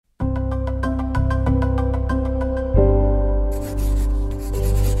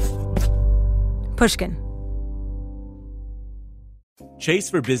Pushkin. Chase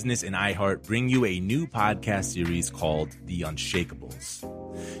for Business and iHeart bring you a new podcast series called The Unshakables.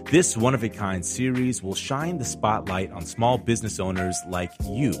 This one-of-a-kind series will shine the spotlight on small business owners like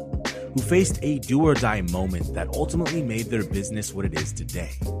you, who faced a do-or-die moment that ultimately made their business what it is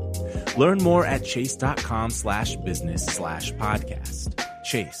today. Learn more at chase.com/business/podcast.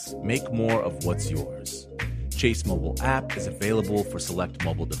 Chase, make more of what's yours. Chase mobile app is available for select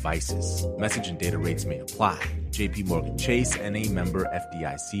mobile devices. Message and data rates may apply. JP Morgan Chase, N.A. member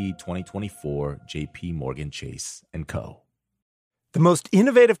FDIC 2024, JP Morgan Chase & Co. The most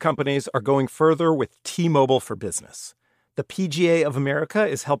innovative companies are going further with T-Mobile for Business. The PGA of America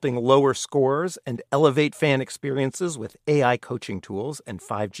is helping lower scores and elevate fan experiences with AI coaching tools and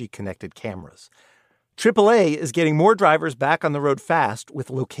 5G connected cameras. AAA is getting more drivers back on the road fast with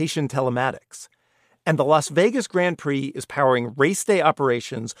location telematics. And the Las Vegas Grand Prix is powering race day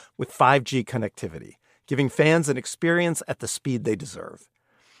operations with 5G connectivity, giving fans an experience at the speed they deserve.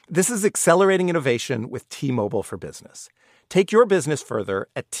 This is accelerating innovation with T-Mobile for Business. Take your business further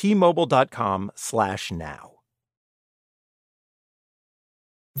at T-Mobile.com/now.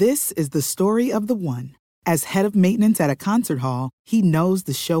 This is the story of the one. As head of maintenance at a concert hall, he knows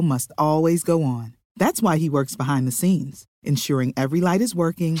the show must always go on. That's why he works behind the scenes, ensuring every light is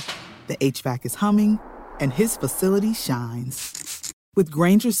working, the HVAC is humming, and his facility shines. With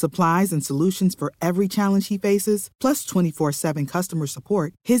Grainger's supplies and solutions for every challenge he faces, plus 24/7 customer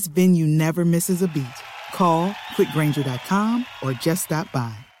support, his venue never misses a beat. Call quickgrainger.com or just stop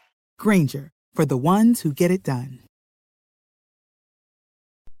by. Grainger, for the ones who get it done.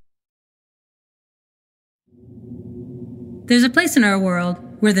 There's a place in our world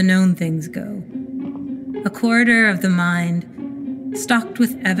where the known things go. A corridor of the mind, stocked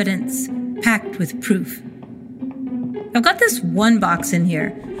with evidence, packed with proof. I've got this one box in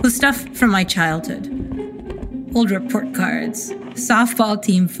here with stuff from my childhood. Old report cards, softball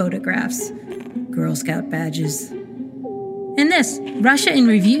team photographs, Girl Scout badges. And this, Russia in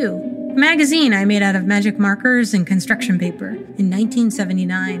Review, a magazine I made out of magic markers and construction paper in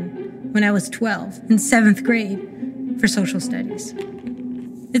 1979 when I was 12 in 7th grade for social studies.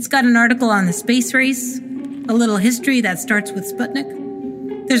 It's got an article on the space race, a little history that starts with Sputnik.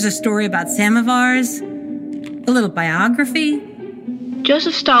 There's a story about samovars, a little biography.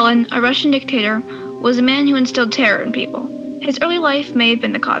 Joseph Stalin, a Russian dictator, was a man who instilled terror in people. His early life may have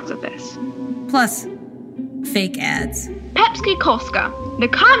been the cause of this. Plus, fake ads. Pepsi Kolska, the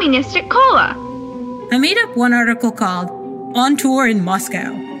communistic cola. I made up one article called On Tour in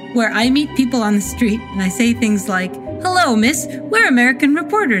Moscow, where I meet people on the street and I say things like, "Hello, miss, we're American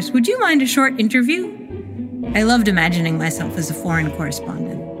reporters. Would you mind a short interview?" I loved imagining myself as a foreign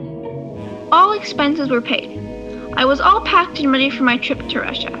correspondent. All expenses were paid. I was all packed and ready for my trip to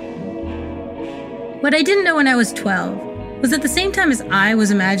Russia. What I didn't know when I was 12 was at the same time as I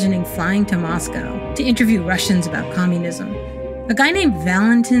was imagining flying to Moscow to interview Russians about communism, a guy named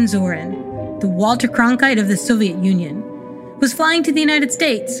Valentin Zorin, the Walter Cronkite of the Soviet Union, was flying to the United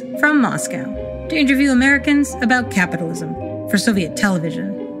States from Moscow to interview Americans about capitalism for Soviet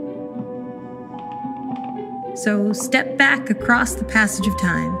television. So step back across the passage of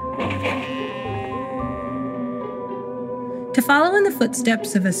time to follow in the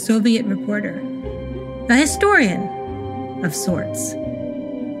footsteps of a Soviet reporter, a historian of sorts.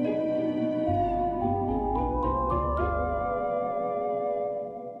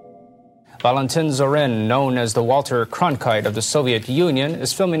 Valentin Zorin, known as the Walter Cronkite of the Soviet Union,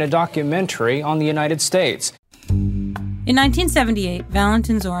 is filming a documentary on the United States. In 1978,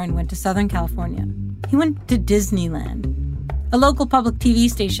 Valentin Zorin went to Southern California. He went to Disneyland. A local public TV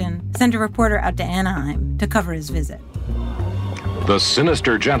station sent a reporter out to Anaheim to cover his visit. The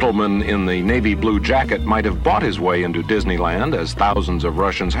sinister gentleman in the navy blue jacket might have bought his way into Disneyland, as thousands of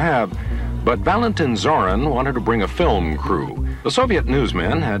Russians have, but Valentin Zorin wanted to bring a film crew. The Soviet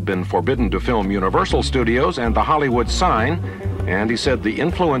newsmen had been forbidden to film Universal Studios and the Hollywood sign, and he said the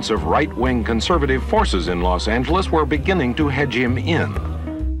influence of right-wing conservative forces in Los Angeles were beginning to hedge him in.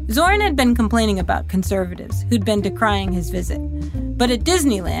 Zorin had been complaining about conservatives who'd been decrying his visit. But at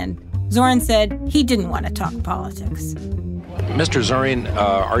Disneyland, Zorin said he didn't want to talk politics. Mr. Zorin,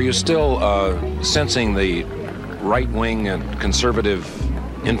 are you still sensing the right-wing and conservative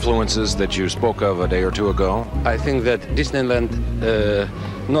influences that you spoke of a day or two ago? I think that Disneyland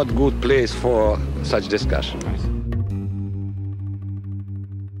not good place for such discussions.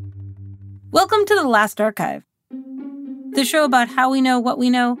 Welcome to The Last Archive, the show about how we know what we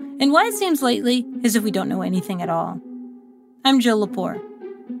know and why it seems lately as if we don't know anything at all. I'm Jill Lepore.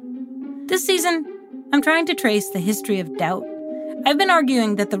 This season, I'm trying to trace the history of doubt, I've been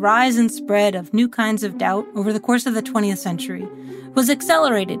arguing that the rise and spread of new kinds of doubt over the course of the 20th century was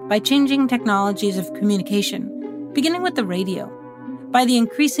accelerated by changing technologies of communication, beginning with the radio, by the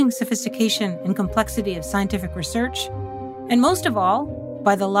increasing sophistication and complexity of scientific research, and most of all,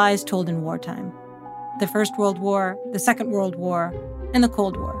 by the lies told in wartime. The First World War, the Second World War, and the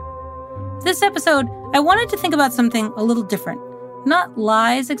Cold War. This episode, I wanted to think about something a little different. Not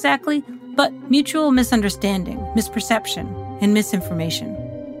lies exactly, but mutual misunderstanding, misperception, and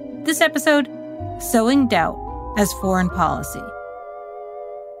misinformation. This episode, Sowing Doubt as Foreign Policy.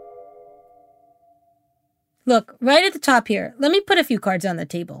 Look, right at the top here, let me put a few cards on the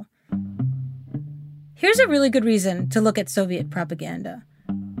table. Here's a really good reason to look at Soviet propaganda.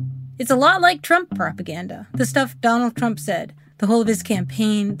 It's a lot like Trump propaganda, the stuff Donald Trump said, the whole of his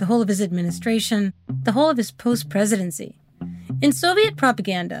campaign, the whole of his administration, the whole of his post-presidency. In Soviet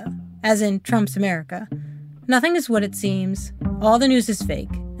propaganda, as in Trump's America, nothing is what it seems, all the news is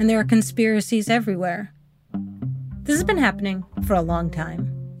fake, and there are conspiracies everywhere. This has been happening for a long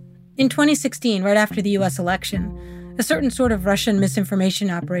time. In 2016, right after the US election, a certain sort of Russian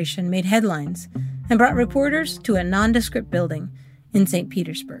misinformation operation made headlines and brought reporters to a nondescript building in St.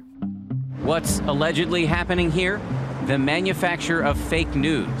 Petersburg. What's allegedly happening here? The manufacture of fake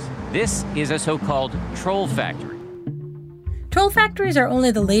news. This is a so-called troll factory. Troll factories are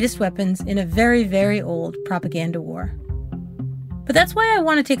only the latest weapons in a very, very old propaganda war. But that's why I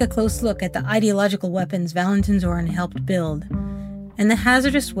want to take a close look at the ideological weapons Valentin Zorin helped build and the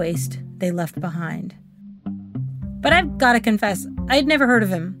hazardous waste they left behind. But I've got to confess, I'd never heard of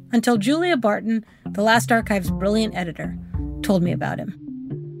him until Julia Barton, the Last Archive's brilliant editor, told me about him.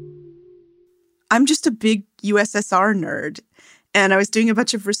 I'm just a big USSR nerd, and I was doing a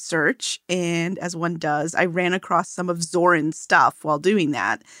bunch of research, and as one does, I ran across some of Zorin's stuff while doing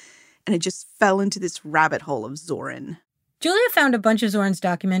that, and I just fell into this rabbit hole of Zorin. Julia found a bunch of Zorin's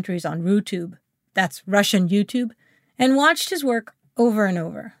documentaries on RuTube, that's Russian YouTube, and watched his work over and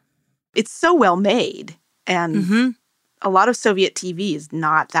over. It's so well made, and a lot of Soviet TV is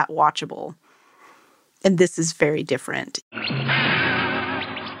not that watchable. And this is very different.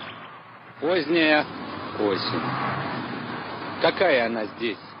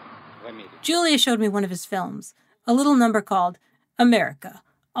 Julia showed me one of his films, a little number called America,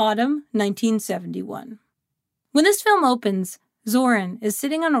 Autumn 1971. When this film opens, Zorin is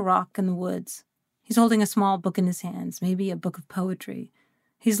sitting on a rock in the woods. He's holding a small book in his hands, maybe a book of poetry.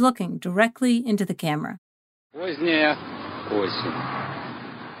 He's looking directly into the camera. Late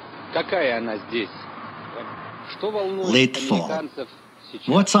fall.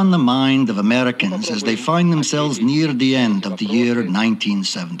 What's on the mind of Americans as they find themselves near the end of the year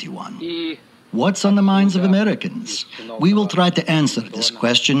 1971? What's on the minds of Americans? We will try to answer this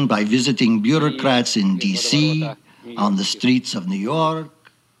question by visiting bureaucrats in D.C., on the streets of New York.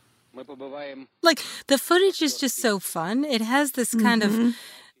 Like, the footage is just so fun. It has this kind of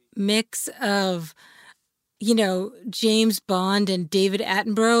mix of, you know, James Bond and David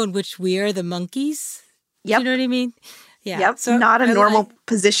Attenborough, in which we are the monkeys. Yep. You know what I mean? Yeah. Yep. So not a normal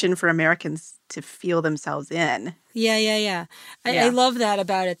position for Americans to feel themselves in. Yeah. I love that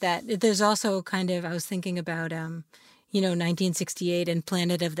about it, that there's also kind of, I was thinking about, 1968 and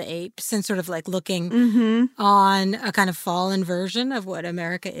Planet of the Apes, and sort of like looking on a kind of fallen version of what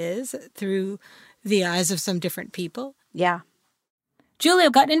America is through the eyes of some different people. Yeah.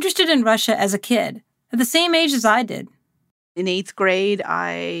 Julia got interested in Russia as a kid, at the same age as I did. In 8th grade,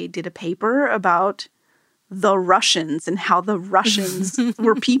 I did a paper about the Russians and how the Russians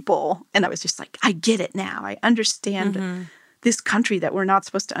were people. And I was just like, I get it now. I understand this country that we're not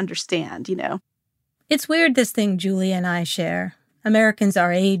supposed to understand, you know. It's weird, this thing Julia and I share, Americans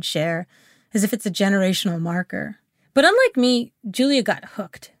our age share, as if it's a generational marker. But unlike me, Julia got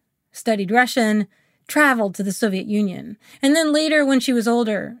hooked, studied Russian, traveled to the Soviet Union, and then later, when she was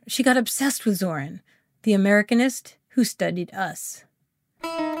older, she got obsessed with Zorin, the Americanist who studied us.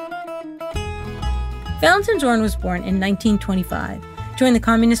 Valentin Zorin was born in 1925, joined the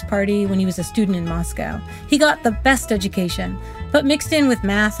Communist Party when he was a student in Moscow. He got the best education, but mixed in with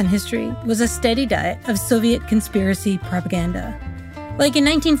math and history was a steady diet of Soviet conspiracy propaganda. Like in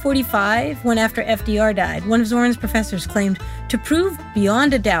 1945, when after FDR died, one of Zorin's professors claimed to prove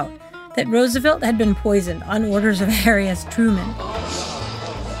beyond a doubt that Roosevelt had been poisoned on orders of Harry S. Truman.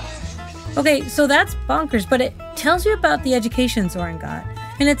 Okay, so that's bonkers, but it tells you about the education Zorin got.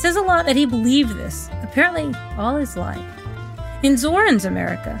 And it says a lot that he believed this, apparently all his life. In Zorin's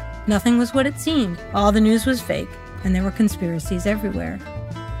America, nothing was what it seemed. All the news was fake, and there were conspiracies everywhere.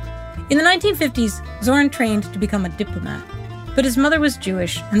 In the 1950s, Zorin trained to become a diplomat. But his mother was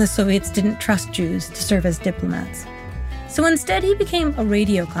Jewish, and the Soviets didn't trust Jews to serve as diplomats. So instead, he became a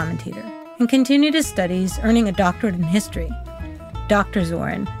radio commentator and continued his studies, earning a doctorate in history. Dr.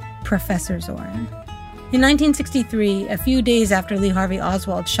 Zorin, Professor Zorin. In 1963, a few days after Lee Harvey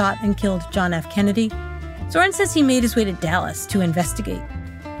Oswald shot and killed John F. Kennedy, Zorin says he made his way to Dallas to investigate.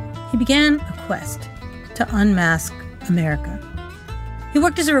 He began a quest to unmask America. He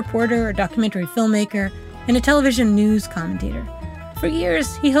worked as a reporter, a documentary filmmaker, and a television news commentator. For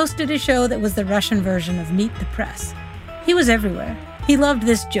years, he hosted a show that was the Russian version of Meet the Press. He was everywhere. He loved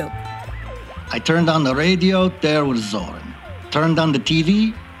this joke. I turned on the radio, there was Zorin. Turned on the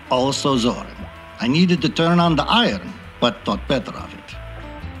TV, also Zorin. I needed to turn on the iron, but thought better of it.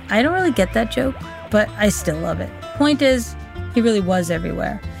 I don't really get that joke, but I still love it. Point is, he really was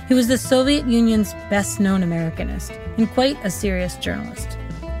everywhere. He was the Soviet Union's best-known Americanist and quite a serious journalist.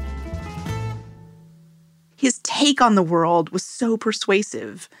 His take on the world was so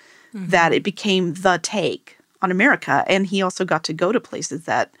persuasive that it became the take on America. And he also got to go to places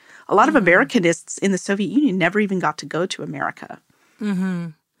that a lot of Americanists in the Soviet Union never even got to go to America.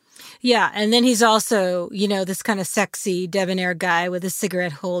 Yeah, and then he's also, this kind of sexy, debonair guy with a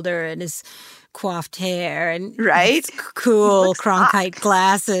cigarette holder and his coiffed hair and right? Cool Cronkite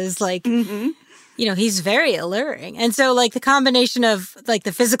glasses. He's very alluring. And so, the combination of,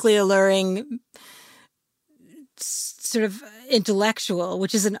 the physically alluring sort of intellectual,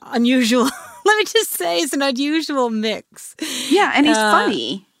 which is an unusual, let me just say, it's an unusual mix. Yeah, and he's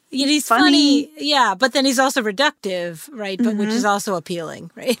funny. He's funny, yeah, but then he's also reductive, right? But which is also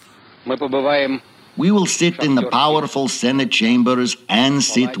appealing, right? We will sit in the powerful Senate chambers and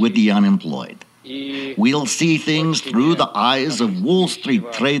sit with the unemployed. We'll see things through the eyes of Wall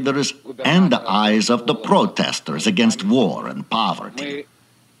Street traders and the eyes of the protesters against war and poverty.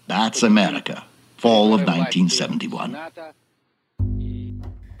 That's America, fall of 1971.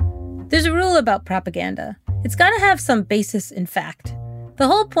 There's a rule about propaganda. It's got to have some basis in fact. The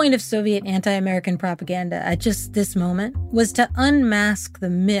whole point of Soviet anti-American propaganda at just this moment was to unmask the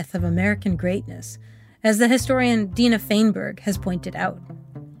myth of American greatness, as the historian Dina Feinberg has pointed out.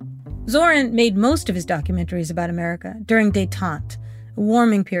 Zorin made most of his documentaries about America during détente, a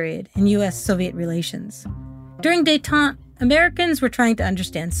warming period in U.S.-Soviet relations. During détente, Americans were trying to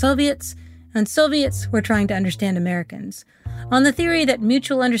understand Soviets, and Soviets were trying to understand Americans, on the theory that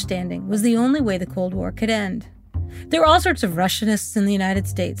mutual understanding was the only way the Cold War could end. There were all sorts of Russianists in the United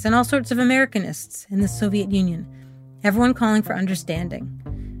States and all sorts of Americanists in the Soviet Union, everyone calling for understanding,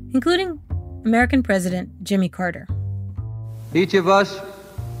 including American President Jimmy Carter. Each of us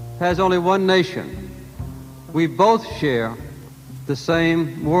has only one nation. We both share the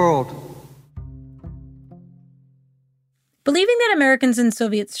same world. Believing that Americans and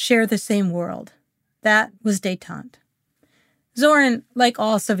Soviets share the same world, that was détente. Zorin, like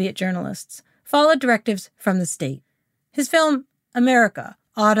all Soviet journalists, followed directives from the state. His film, America,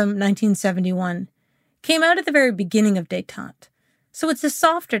 Autumn 1971, came out at the very beginning of détente, so it's a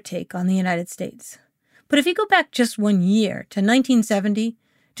softer take on the United States. But if you go back just 1 year to 1970,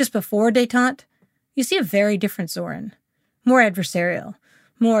 just before détente, you see a very different Zorin. More adversarial,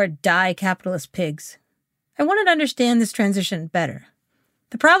 more die capitalist pigs. I wanted to understand this transition better.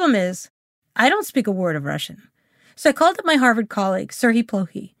 The problem is, I don't speak a word of Russian. So I called up my Harvard colleague, Serhiy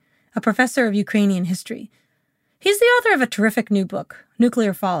Plokhy, a professor of Ukrainian history. He's the author of a terrific new book,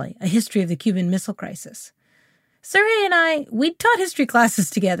 Nuclear Folly, A History of the Cuban Missile Crisis. Serhiy and we'd taught history classes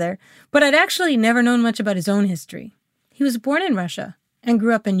together, but I'd actually never known much about his own history. He was born in Russia and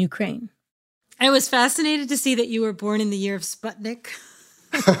grew up in Ukraine. I was fascinated to see that you were born in the year of Sputnik.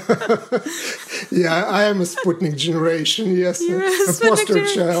 Yeah, I am a Sputnik generation, yes. A poster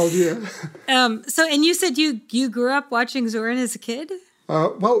child, yeah. And you said you grew up watching Zorin as a kid?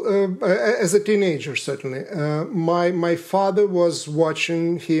 As a teenager, certainly. My father was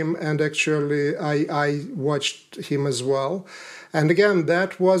watching him, and actually I watched him as well. And again,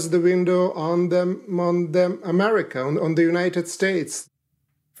 that was the window on America, on the United States.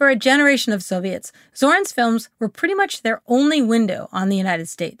 For a generation of Soviets, Zorin's films were pretty much their only window on the United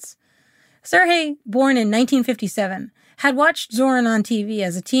States. Serhiy, born in 1957, had watched Zorin on TV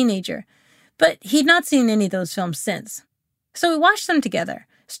as a teenager, but he'd not seen any of those films since. So we watched them together,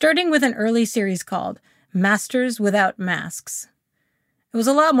 starting with an early series called Masters Without Masks. It was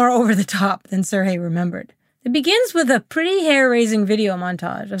a lot more over the top than Serhiy remembered. It begins with a pretty hair-raising video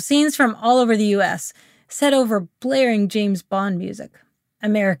montage of scenes from all over the U.S., set over blaring James Bond music.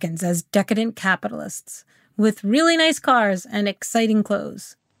 Americans as decadent capitalists, with really nice cars and exciting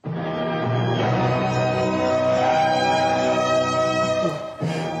clothes.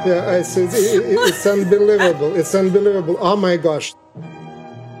 Yeah, it's unbelievable. It's unbelievable. Oh my gosh.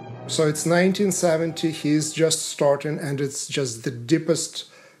 So it's 1970, he's just starting, and it's just the deepest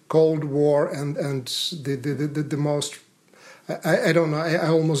Cold War and the most, I don't know, I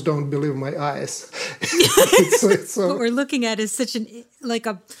almost don't believe my eyes. What we're looking at is such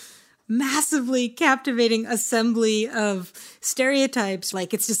a massively captivating assembly of stereotypes.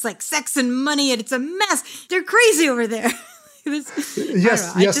 Like, it's just like sex and money, and it's a mess. They're crazy over there.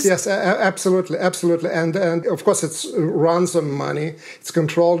 Yes, absolutely. And of course it runs on money. It's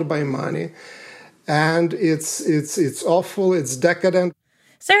controlled by money, and it's awful. It's decadent.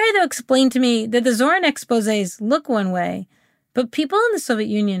 Sergei, though, explained to me that the Zorin exposés look one way, but people in the Soviet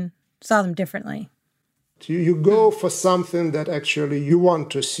Union saw them differently. You go for something that actually you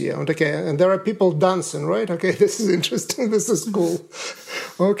want to see. And there are people dancing, right? Okay, this is interesting. This is cool.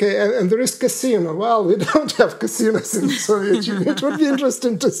 Okay, and there is casino. Well, we don't have casinos in the Soviet Union. It would be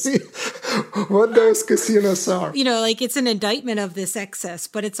interesting to see what those casinos are. It's an indictment of this excess,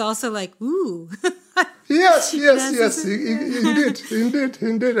 but it's also like, ooh. Yes, indeed.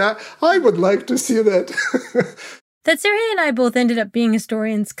 I would like to see that. That Sergei and I both ended up being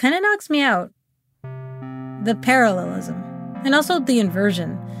historians kind of knocks me out. The parallelism, and also the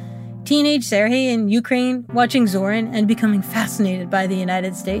inversion. Teenage Sergei in Ukraine watching Zorin and becoming fascinated by the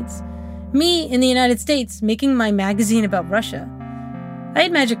United States. Me in the United States making my magazine about Russia. I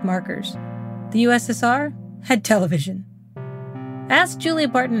had magic markers. The USSR had television. I asked Julia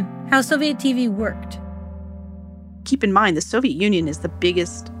Barton how Soviet TV worked. Keep in mind, the Soviet Union is the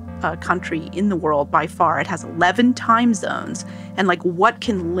biggest country in the world by far. It has 11 time zones. And what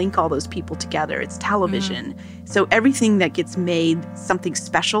can link all those people together? It's television. So everything that gets made something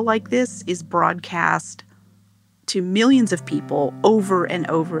special like this is broadcast to millions of people over and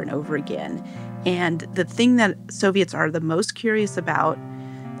over and over again. And the thing that Soviets are the most curious about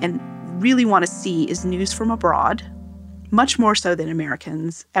and really want to see is news from abroad, much more so than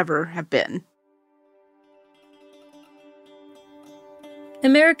Americans ever have been.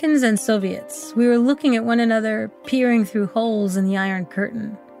 Americans and Soviets, we were looking at one another, peering through holes in the Iron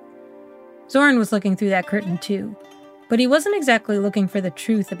Curtain. Zorin was looking through that curtain too, but he wasn't exactly looking for the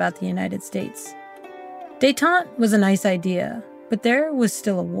truth about the United States. Détente was a nice idea, but there was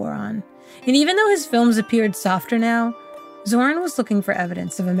still a war on. And even though his films appeared softer now, Zorin was looking for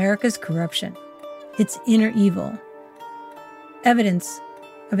evidence of America's corruption, its inner evil, evidence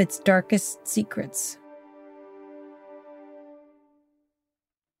of its darkest secrets.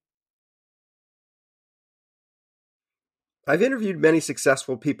 I've interviewed many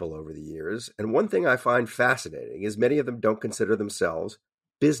successful people over the years, and one thing I find fascinating is many of them don't consider themselves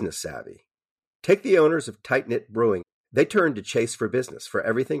business savvy. Take the owners of Tight Knit Brewing. They turned to Chase for business for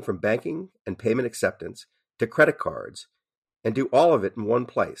everything from banking and payment acceptance to credit cards, and do all of it in one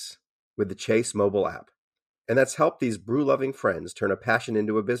place with the Chase mobile app. And that's helped these brew-loving friends turn a passion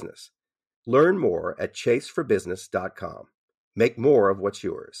into a business. Learn more at chaseforbusiness.com. Make more of what's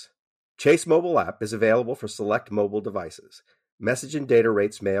yours. Chase mobile app is available for select mobile devices. Message and data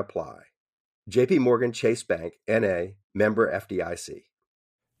rates may apply. J.P. Morgan Chase Bank, N.A., member FDIC.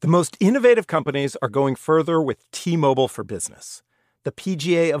 The most innovative companies are going further with T-Mobile for Business. The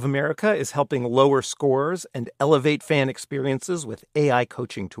PGA of America is helping lower scores and elevate fan experiences with AI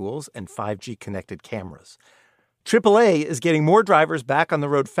coaching tools and 5G connected cameras. AAA is getting more drivers back on the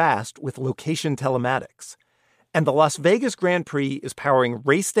road fast with location telematics. And the Las Vegas Grand Prix is powering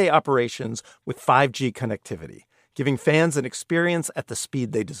race day operations with 5G connectivity, giving fans an experience at the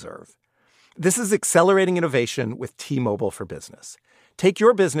speed they deserve. This is accelerating innovation with T-Mobile for Business. Take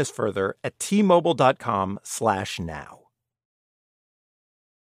your business further at T-Mobile.com/now.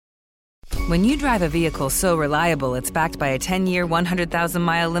 When you drive a vehicle so reliable it's backed by a 10-year,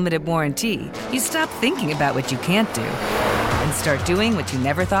 100,000-mile limited warranty, you stop thinking about what you can't do and start doing what you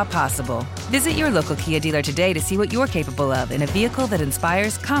never thought possible. Visit your local Kia dealer today to see what you're capable of in a vehicle that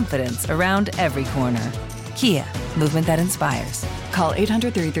inspires confidence around every corner. Kia, movement that inspires. Call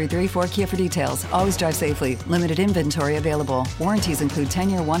 800-333-4KIA for details. Always drive safely. Limited inventory available. Warranties include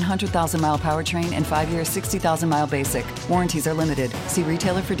 10-year, 100,000-mile powertrain and 5-year, 60,000-mile basic. Warranties are limited. See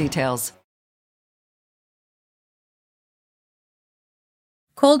retailer for details.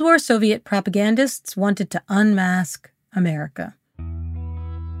 Cold War Soviet propagandists wanted to unmask America.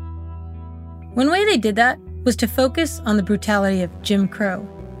 One way they did that was to focus on the brutality of Jim Crow.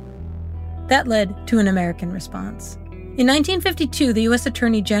 That led to an American response. In 1952, the U.S.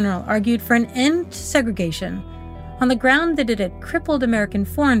 Attorney General argued for an end to segregation on the ground that it had crippled American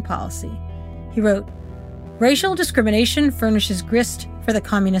foreign policy. He wrote, "Racial discrimination furnishes grist for the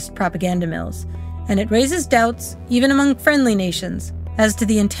communist propaganda mills, and it raises doubts, even among friendly nations, as to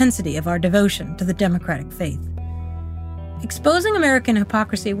the intensity of our devotion to the democratic faith." Exposing American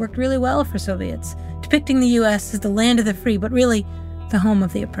hypocrisy worked really well for Soviets, depicting the U.S. as the land of the free, but really the home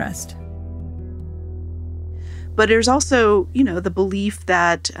of the oppressed. But there's also, the belief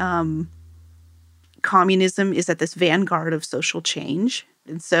that communism is at this vanguard of social change.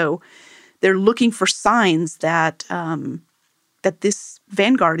 And so they're looking for signs that that this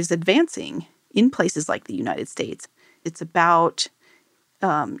vanguard is advancing in places like the United States. It's about,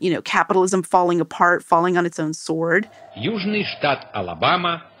 capitalism falling apart, falling on its own sword. Южный штат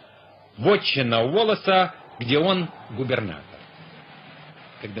Алабама, вотчина Уоллеса, где он губернатор.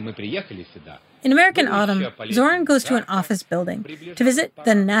 Когда мы приехали сюда. In American Autumn, Zorin goes to an office building to visit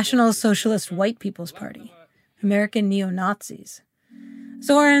the National Socialist White People's Party, American neo-Nazis.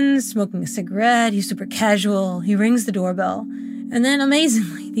 Zorin's smoking a cigarette, he's super casual, he rings the doorbell, and then,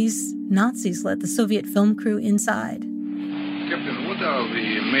 amazingly, these Nazis let the Soviet film crew inside. Captain, what are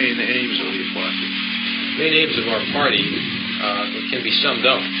the main aims of your party? Main aims of our party can be summed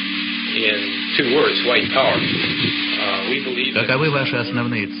up in 2 words: white power. We believe. Каковы ваши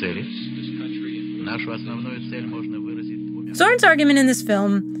основные цели? Нашу основную цель можно выразить. Zorin's argument in this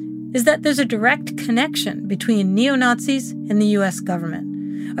film is that there's a direct connection between neo-Nazis and the U.S.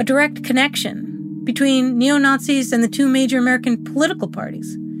 government, a direct connection between neo-Nazis and the 2 major American political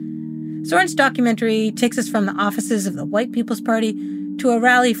parties. Zorin's documentary takes us from the offices of the White People's Party to a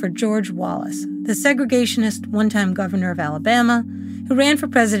rally for George Wallace, the segregationist one-time governor of Alabama, who ran for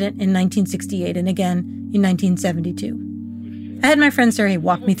president in 1968 and again in 1972. I had my friend Suri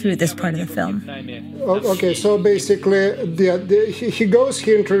walk me through this part of the film. Okay, so basically, he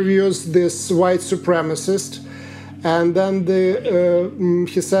interviews this white supremacist, and then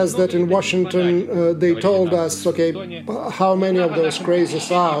he says that in Washington they told us, okay, how many of those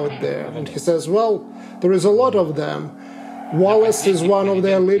crazies are out there? And he says, well, there is a lot of them. Wallace is one of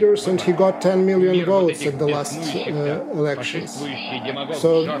their leaders, and he got 10 million votes at the last elections.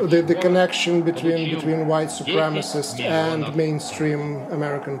 So the connection between white supremacists and mainstream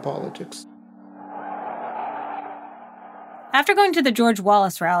American politics. After going to the George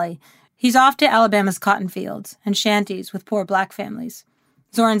Wallace rally, he's off to Alabama's cotton fields and shanties with poor black families.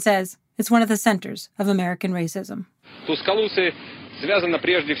 Zorin says it's one of the centers of American racism. Тускалусы связано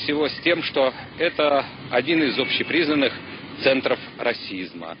прежде всего с тем, что это один из общепризнанных центров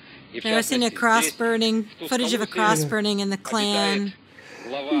расизма. I've seen footage of a cross burning in the Klan.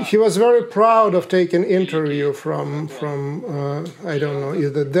 He was very proud of taking interview from I don't know,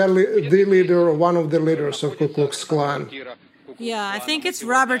 either the leader or one of the leaders of Ku Klux Klan. Yeah, I think it's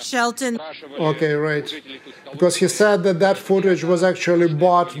Robert Shelton. Okay, right. Because he said that footage was actually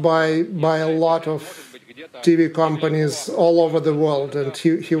bought by a lot of TV companies all over the world, and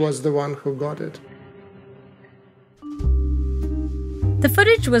he was the one who got it. The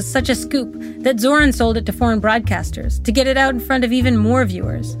footage was such a scoop that Zorin sold it to foreign broadcasters to get it out in front of even more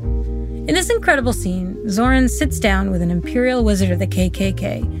viewers. In this incredible scene, Zorin sits down with an imperial wizard of the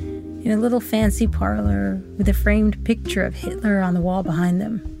KKK in a little fancy parlor with a framed picture of Hitler on the wall behind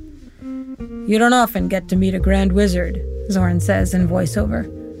them. You don't often get to meet a grand wizard, Zorin says in voiceover.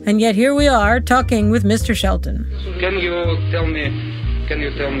 And yet here we are talking with Mr. Shelton. Can you tell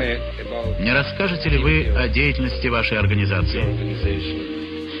me about... Не расскажете ли вы о деятельности вашей организации?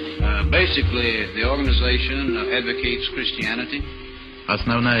 Basically, the organization advocates Christianity.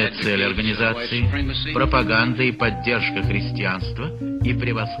 Основная цель организации – пропаганда и поддержка христианства и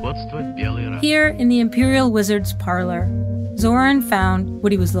превосходство белой расы. Here in the Imperial Wizard's parlor, Zorin found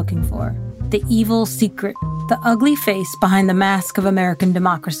what he was looking for. The evil secret, the ugly face behind the mask of American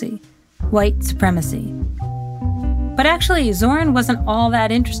democracy, white supremacy. But actually, Zorin wasn't all that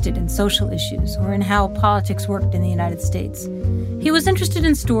interested in social issues or in how politics worked in the United States. He was interested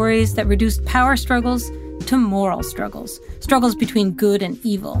in stories that reduced power struggles to moral struggles, struggles between good and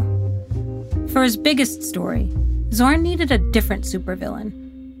evil. For his biggest story, Zorin needed a different supervillain.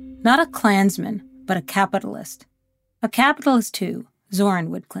 Not a Klansman, but a capitalist. A capitalist who, Zorin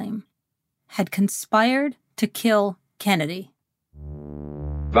would claim, had conspired to kill Kennedy.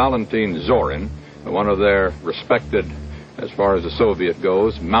 Valentin Zorin, one of their respected, as far as the Soviet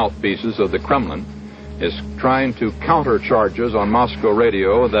goes, mouthpieces of the Kremlin, is trying to counter charges on Moscow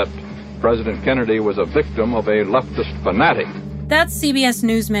radio that President Kennedy was a victim of a leftist fanatic. That's CBS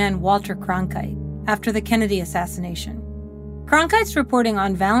newsman Walter Cronkite after the Kennedy assassination. Cronkite's reporting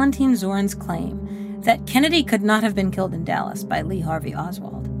on Valentin Zorin's claim that Kennedy could not have been killed in Dallas by Lee Harvey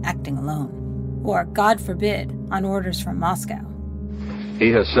Oswald, acting alone, or, God forbid, on orders from Moscow. He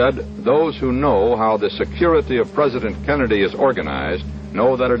has said, those who know how the security of President Kennedy is organized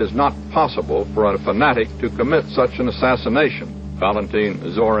know that it is not possible for a fanatic to commit such an assassination, Valentin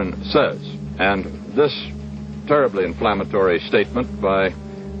Zorin says. And this terribly inflammatory statement by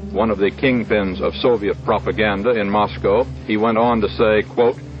one of the kingpins of Soviet propaganda in Moscow. He went on to say,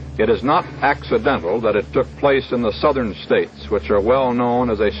 quote, "It is not accidental that it took place in the southern states, which are well known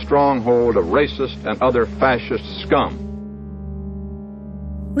as a stronghold of racist and other fascist scum."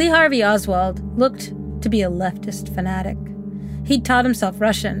 Lee Harvey Oswald looked to be a leftist fanatic. He'd taught himself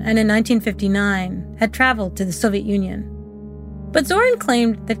Russian and in 1959 had traveled to the Soviet Union. But Zorin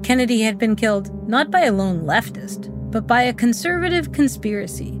claimed that Kennedy had been killed not by a lone leftist, but by a conservative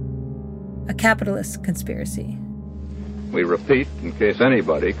conspiracy, a capitalist conspiracy. We repeat, in case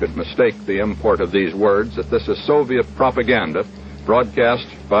anybody could mistake the import of these words, that this is Soviet propaganda broadcast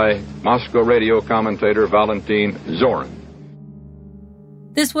by Moscow radio commentator Valentin Zorin.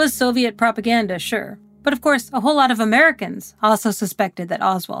 This was Soviet propaganda, sure, but of course a whole lot of Americans also suspected that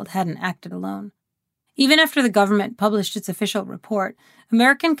Oswald hadn't acted alone. Even after the government published its official report,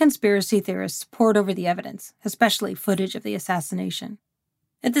 American conspiracy theorists pored over the evidence, especially footage of the assassination.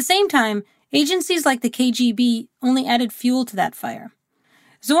 At the same time, agencies like the KGB only added fuel to that fire.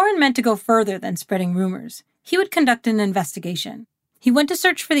 Zorin meant to go further than spreading rumors. He would conduct an investigation. He went to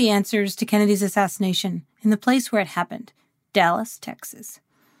search for the answers to Kennedy's assassination in the place where it happened, Dallas, Texas.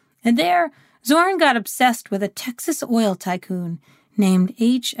 And there, Zorin got obsessed with a Texas oil tycoon named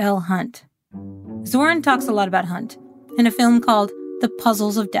H.L. Hunt. Zorin talks a lot about Hunt in a film called The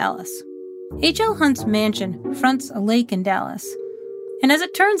Puzzles of Dallas. H.L. Hunt's mansion fronts a lake in Dallas. And as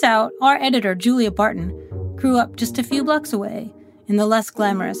it turns out, our editor, Julia Barton, grew up just a few blocks away in the less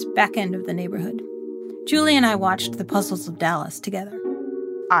glamorous back end of the neighborhood. Julie and I watched The Puzzles of Dallas together.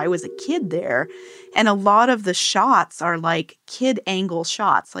 I was a kid there, and a lot of the shots are like kid angle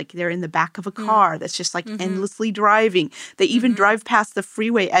shots, like they're in the back of a car that's just like endlessly driving. They even drive past the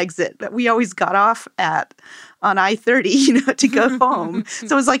freeway exit that we always got off at on I-30, to go home. So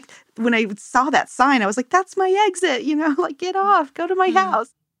it was like, when I saw that sign, I was like, that's my exit, like get off, go to my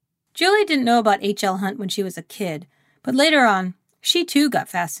house. Julie didn't know about H.L. Hunt when she was a kid, but later on, she too got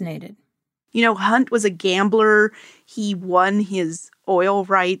fascinated. Hunt was a gambler. He won his oil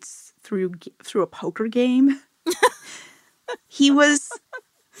rights through a poker game. He was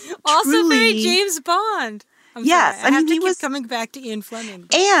also truly, very James Bond. Yes, I mean, he was coming back to Ian Fleming.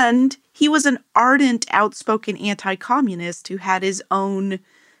 And he was an ardent, outspoken anti-communist who had his own,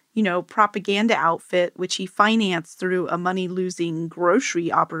 propaganda outfit, which he financed through a money-losing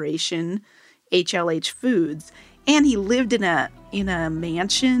grocery operation, HLH Foods. And he lived in a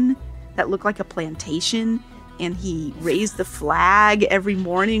mansion that looked like a plantation, and he raised the flag every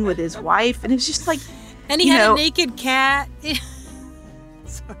morning with his wife, and it was just like, and he had a naked cat.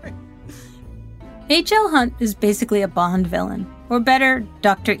 Sorry. H.L. Hunt is basically a Bond villain, or better,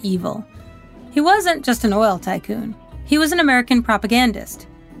 Dr. Evil. He wasn't just an oil tycoon. He was an American propagandist.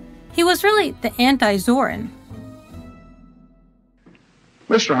 He was really the anti-Zorin.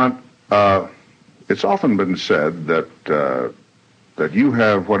 Mr. Hunt, it's often been said that you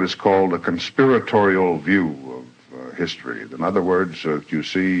have what is called a conspiratorial view of history. In other words, you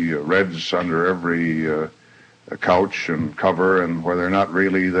see Reds under every couch and cover, and where they're not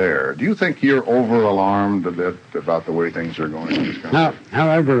really there. Do you think you're over-alarmed a bit about the way things are going in this country?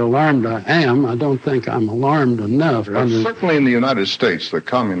 However alarmed I am, I don't think I'm alarmed enough. Certainly in the United States, the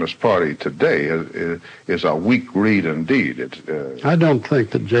Communist Party today is a weak reed indeed. I don't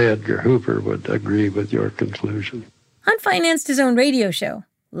think that J. Edgar Hoover would agree with your conclusion. Hunt financed his own radio show,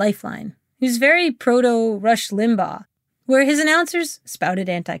 Lifeline. He was very proto-Rush Limbaugh, where his announcers spouted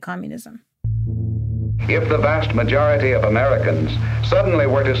anti-communism. If the vast majority of Americans suddenly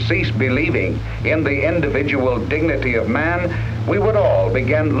were to cease believing in the individual dignity of man, we would all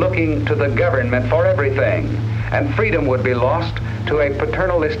begin looking to the government for everything, and freedom would be lost to a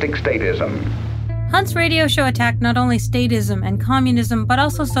paternalistic statism. Hunt's radio show attacked not only statism and communism, but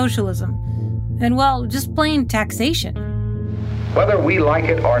also socialism. And, well, just plain taxation. Whether we like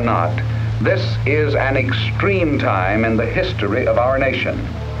it or not, this is an extreme time in the history of our nation.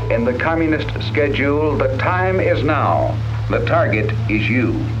 In the communist schedule, the time is now. The target is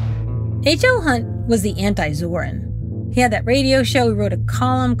you. H.L. Hunt was the anti-Zorin. He had that radio show. He wrote a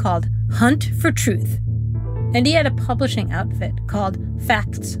column called Hunt for Truth. And he had a publishing outfit called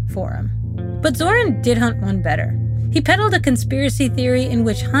Facts Forum. But Zorin did Hunt one better. He peddled a conspiracy theory in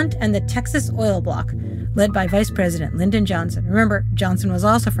which Hunt and the Texas oil bloc, led by Vice President Lyndon Johnson, remember, Johnson was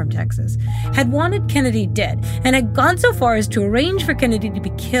also from Texas, had wanted Kennedy dead and had gone so far as to arrange for Kennedy to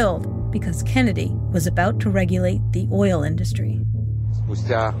be killed because Kennedy was about to regulate the oil industry.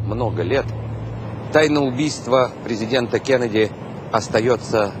 Спустя много лет тайна убийства президента Кеннеди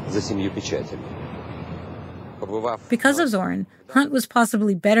остается за 7 печатями. Because of Zorin, Hunt was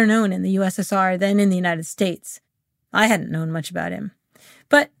possibly better known in the USSR than in the United States. I hadn't known much about him.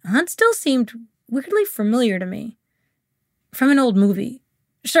 But Hunt still seemed weirdly familiar to me. From an old movie.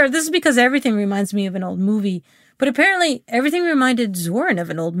 Sure, this is because everything reminds me of an old movie, but apparently everything reminded Zorin of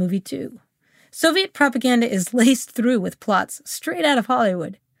an old movie too. Soviet propaganda is laced through with plots straight out of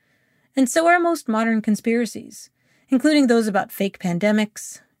Hollywood. And so are most modern conspiracies, including those about fake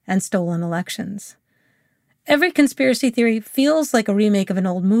pandemics and stolen elections. Every conspiracy theory feels like a remake of an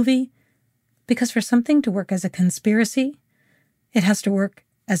old movie, because for something to work as a conspiracy, it has to work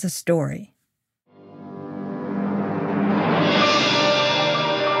as a story.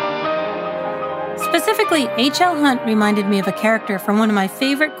 Specifically, H.L. Hunt reminded me of a character from one of my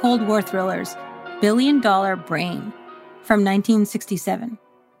favorite Cold War thrillers, $1 Billion Brain, from 1967.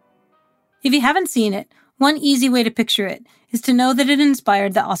 If you haven't seen it, one easy way to picture it is to know that it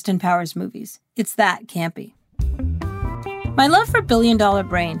inspired the Austin Powers movies. It's that campy. My love for $1 Billion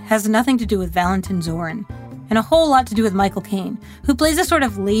Brain has nothing to do with Valentin Zorin, and a whole lot to do with Michael Caine, who plays a sort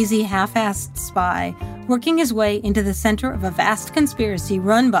of lazy, half-assed spy working his way into the center of a vast conspiracy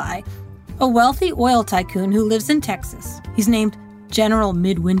run by a wealthy oil tycoon who lives in Texas. He's named General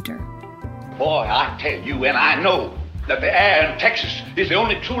Midwinter. Boy, I tell you, and I know, that the air in Texas is the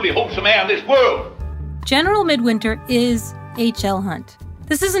only truly wholesome air in this world. General Midwinter is H.L. Hunt.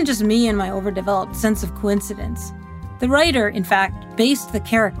 This isn't just me and my overdeveloped sense of coincidence. The writer, in fact, based the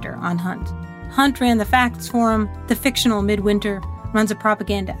character on Hunt. Hunt ran the facts for him. The fictional Midwinter runs a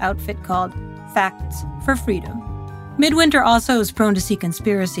propaganda outfit called Facts for Freedom. Midwinter also is prone to see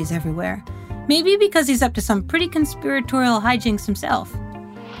conspiracies everywhere. Maybe because he's up to some pretty conspiratorial hijinks himself.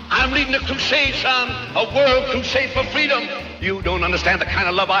 I'm leading a crusade, son, a world crusade for freedom. You don't understand the kind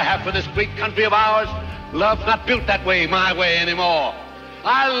of love I have for this great country of ours. Love's not built that way, my way anymore.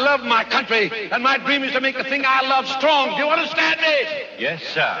 I love my country, and my dream is to make the thing I love strong. Do you understand me? Yes,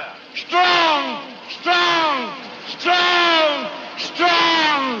 sir. Strong, strong, strong,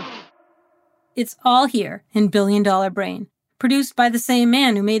 strong. It's all here in $1 Billion Brain, produced by the same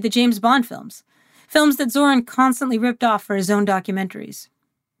man who made the James Bond films that Zorin constantly ripped off for his own documentaries.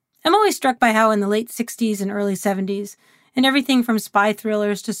 I'm always struck by how in the late 60s and early 70s, and everything from spy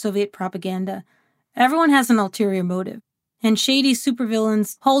thrillers to Soviet propaganda, everyone has an ulterior motive, and shady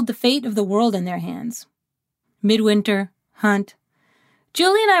supervillains hold the fate of the world in their hands. Midwinter, Hunt.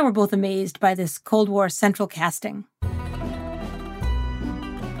 Julie and I were both amazed by this Cold War central casting.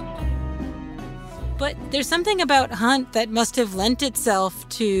 But there's something about Hunt that must have lent itself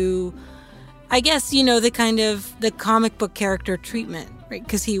to, I guess, the kind of the comic book character treatment, right?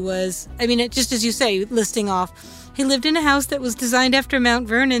 Because he was, just as you say, listing off, he lived in a house that was designed after Mount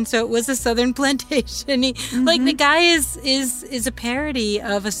Vernon, so it was a southern plantation. The guy is a parody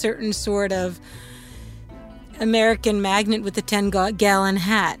of a certain sort of American magnate with the 10-gallon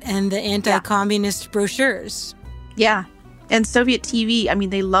hat and the anti-communist brochures. Yeah. And Soviet TV,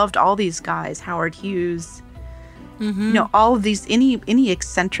 they loved all these guys, Howard Hughes, all of these, any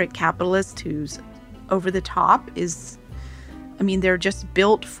eccentric capitalist who's over the top is, they're just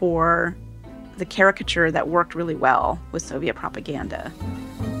built for the caricature that worked really well with Soviet propaganda.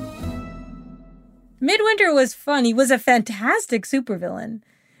 Midwinter was fun. He was a fantastic supervillain.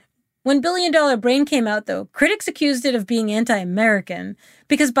 When $1 Billion Brain came out, though, critics accused it of being anti-American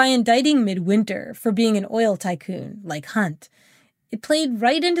because by indicting Midwinter for being an oil tycoon like Hunt, it played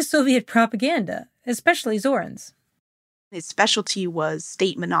right into Soviet propaganda, especially Zorin's. His specialty was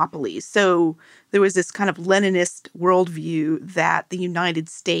state monopolies. So there was this kind of Leninist worldview that the United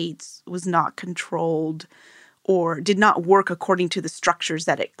States was not controlled or did not work according to the structures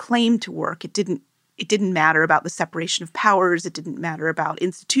that it claimed to work. It didn't matter about the separation of powers. It didn't matter about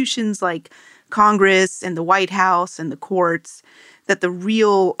institutions like Congress and the White House and the courts, that the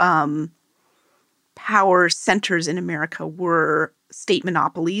real power centers in America were state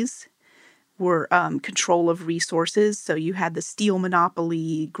monopolies, were control of resources. So you had the steel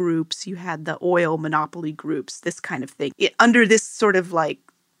monopoly groups, you had the oil monopoly groups, this kind of thing. Under this sort of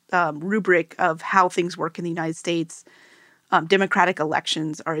rubric of how things work in the United States, democratic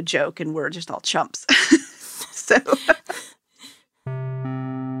elections are a joke and we're just all chumps. So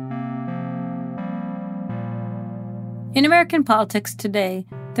in American politics today,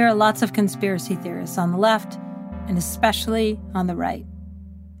 there are lots of conspiracy theorists on the left and especially on the right.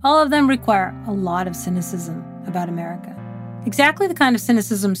 All of them require a lot of cynicism about America. Exactly the kind of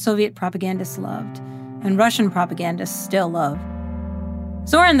cynicism Soviet propagandists loved and Russian propagandists still love.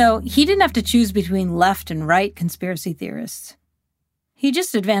 Zorin, though, he didn't have to choose between left and right conspiracy theorists. He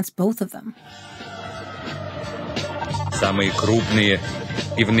just advanced both of them. Самые крупные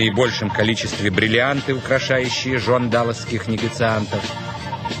и в наибольшем количестве бриллианты, украшающие жен далласских негациантов,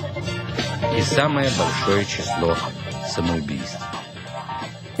 и самое большое число самоубийств.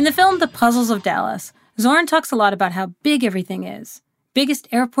 In the film The Puzzles of Dallas, Zorin talks a lot about how big everything is. Biggest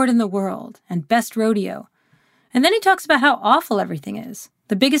airport in the world, and best rodeo. And then he talks about how awful everything is.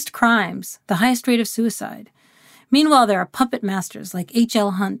 The biggest crimes, the highest rate of suicide. Meanwhile, there are puppet masters like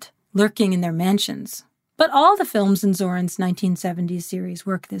H.L. Hunt lurking in their mansions. But all the films in Zorin's 1970s series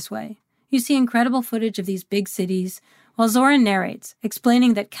work this way. You see incredible footage of these big cities, while Zorin narrates,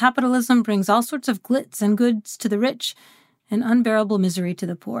 explaining that capitalism brings all sorts of glitz and goods to the rich and unbearable misery to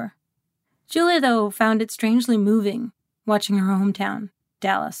the poor. Julia, though, found it strangely moving, watching her hometown,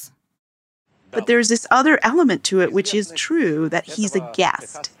 Dallas. But there's this other element to it, which is true, that he's a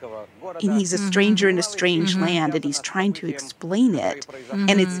guest. And he's a stranger in a strange land, and he's trying to explain it.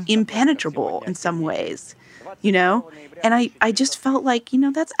 And it's impenetrable in some ways, you know? And I just felt like, you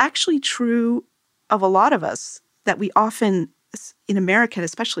know, that's actually true of a lot of us, that we often, in America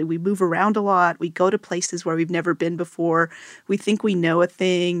especially, we move around a lot. We go to places where we've never been before. We think we know a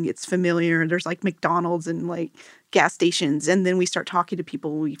thing. It's familiar. There's like McDonald's and like gas stations. And then we start talking to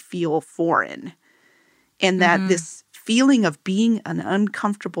people, we feel foreign. And that this feeling of being an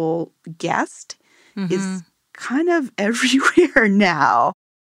uncomfortable guest is kind of everywhere now.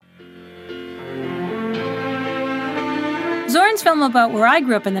 Zorin's film about where I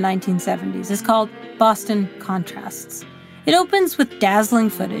grew up in the 1970s is called Boston Contrasts. It opens with dazzling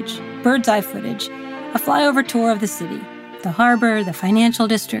footage, bird's-eye footage, a flyover tour of the city, the harbor, the financial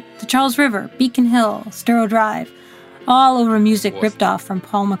district, the Charles River, Beacon Hill, Storrow Drive, all over music ripped off from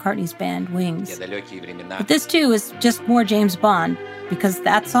Paul McCartney's band Wings. But this, too, is just more James Bond, because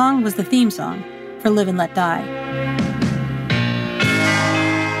that song was the theme song for Live and Let Die.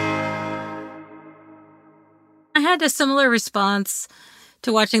 I had a similar response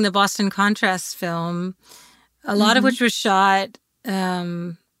to watching the Boston Contrasts film, a lot of which was shot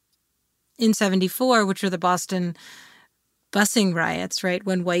in 74, which were the Boston busing riots, right?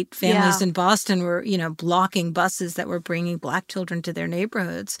 When white families in Boston were, you know, blocking buses that were bringing black children to their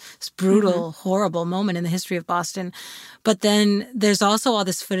neighborhoods. It's a brutal, horrible moment in the history of Boston. But then there's also all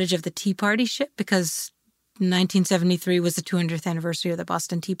this footage of the Tea Party ship, because 1973 was the 200th anniversary of the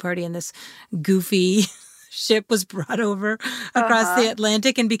Boston Tea Party, and this goofy ship was brought over across the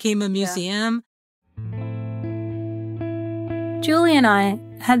Atlantic and became a museum. Julie and I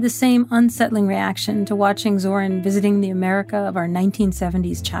had the same unsettling reaction to watching Zorin visiting the America of our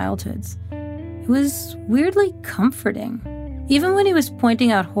 1970s childhoods. It was weirdly comforting, even when he was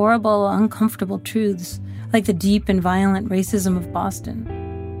pointing out horrible, uncomfortable truths, like the deep and violent racism of Boston.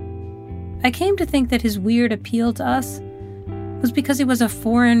 I came to think that his weird appeal to us was because he was a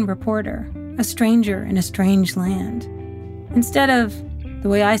foreign reporter, a stranger in a strange land, instead of, the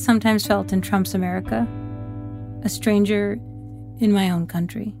way I sometimes felt in Trump's America, a stranger in my own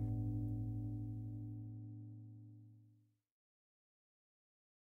country.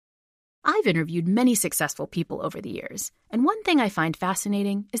 I've interviewed many successful people over the years, and one thing I find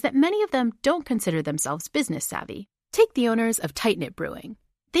fascinating is that many of them don't consider themselves business savvy. Take the owners of Tight Knit Brewing.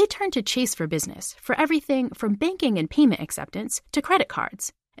 They turned to Chase for Business for everything from banking and payment acceptance to credit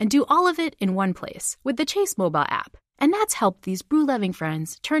cards, and do all of it in one place with the Chase mobile app. And that's helped these brew-loving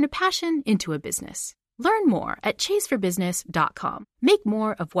friends turn a passion into a business. Learn more at chaseforbusiness.com. Make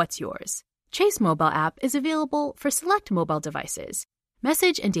more of what's yours. Chase mobile app is available for select mobile devices.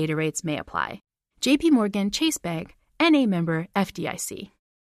 Message and data rates may apply. J.P. Morgan Chase Bank, N.A. member FDIC.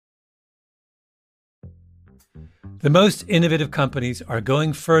 The most innovative companies are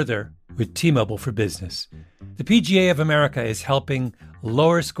going further with T-Mobile for Business. The PGA of America is helping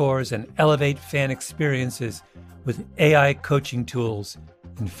lower scores and elevate fan experiences with AI coaching tools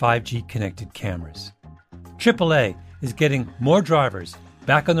and 5G connected cameras. AAA is getting more drivers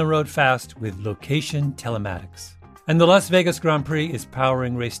back on the road fast with location telematics. And the Las Vegas Grand Prix is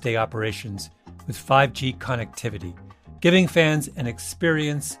powering race day operations with 5G connectivity, giving fans an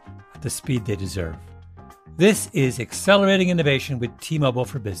experience at the speed they deserve. This is accelerating innovation with T-Mobile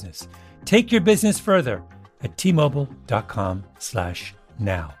for Business. Take your business further at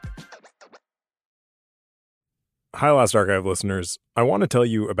T-Mobile.com/now. Hi, Last Archive listeners. I want to tell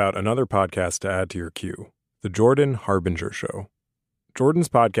you about another podcast to add to your queue, The Jordan Harbinger Show. Jordan's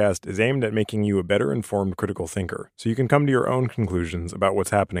podcast is aimed at making you a better informed critical thinker so you can come to your own conclusions about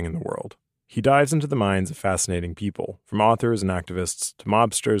what's happening in the world. He dives into the minds of fascinating people, from authors and activists to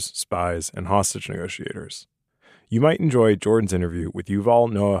mobsters, spies, and hostage negotiators. You might enjoy Jordan's interview with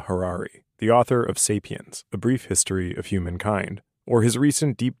Yuval Noah Harari, the author of Sapiens, A Brief History of Humankind, or his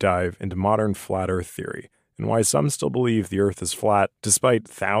recent deep dive into modern flat Earth theory and why some still believe the Earth is flat despite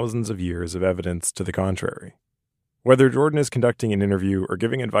thousands of years of evidence to the contrary. Whether Jordan is conducting an interview or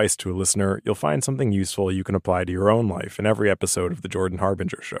giving advice to a listener, you'll find something useful you can apply to your own life in every episode of The Jordan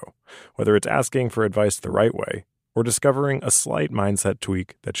Harbinger Show, whether it's asking for advice the right way or discovering a slight mindset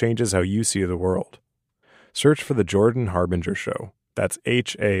tweak that changes how you see the world. Search for The Jordan Harbinger Show. That's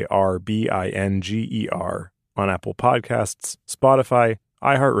HARBINGER on Apple Podcasts, Spotify,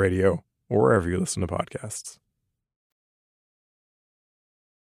 iHeartRadio, or wherever you listen to podcasts.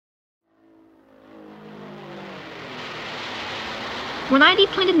 When I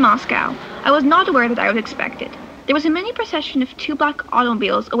deplaned in Moscow, I was not aware that I was expected. There was a mini procession of 2 black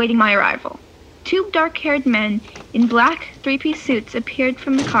automobiles awaiting my arrival. 2 dark-haired men in black 3-piece suits appeared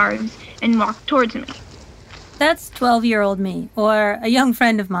from the cars and walked towards me. That's 12-year-old me, or a young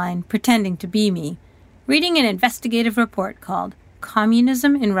friend of mine pretending to be me, reading an investigative report called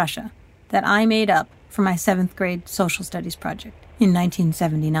Communism in Russia that I made up for my 7th grade social studies project in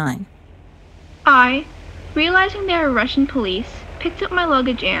 1979. I, realizing they were Russian police, picked up my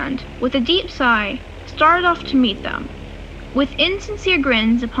luggage and, with a deep sigh, started off to meet them. With insincere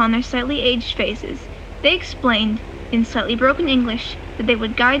grins upon their slightly aged faces, they explained, in slightly broken English, that they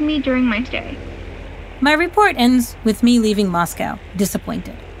would guide me during my stay. My report ends with me leaving Moscow,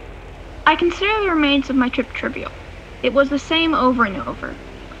 disappointed. I consider the remains of my trip trivial. It was the same over and over.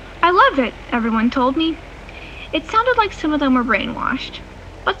 I loved it, everyone told me. It sounded like some of them were brainwashed,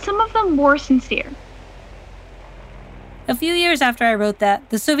 but some of them were sincere. A few years after I wrote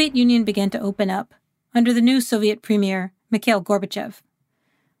that, the Soviet Union began to open up, under the new Soviet premier, Mikhail Gorbachev.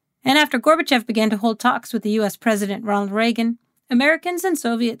 And after Gorbachev began to hold talks with the U.S. President Ronald Reagan, Americans and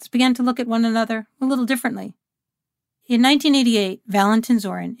Soviets began to look at one another a little differently. In 1988, Valentin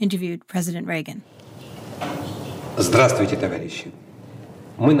Zorin interviewed President Reagan. Здравствуйте, товарищи.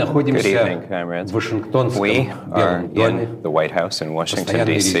 Мы находимся в Вашингтонском Белом доме, the White House in Washington,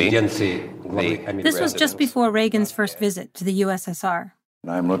 D.C. This was just before Reagan's first visit to the USSR.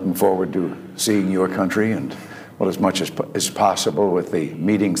 I'm looking forward to seeing your country and, well, as much as possible with the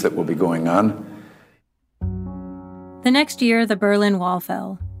meetings that will be going on. The next year, the Berlin Wall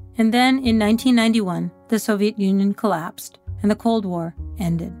fell. And then, in 1991, the Soviet Union collapsed and the Cold War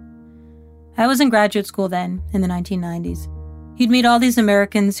ended. I was in graduate school then, in the 1990s. You'd meet all these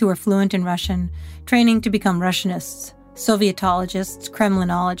Americans who were fluent in Russian, training to become Russianists, Sovietologists,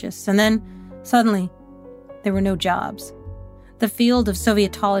 Kremlinologists, and then, suddenly, there were no jobs. The field of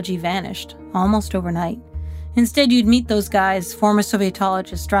Sovietology vanished, almost overnight. Instead, you'd meet those guys, former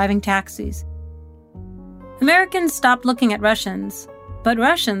Sovietologists, driving taxis. Americans stopped looking at Russians, but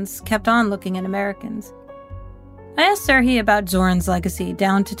Russians kept on looking at Americans. I asked Serhiy about Zorin's legacy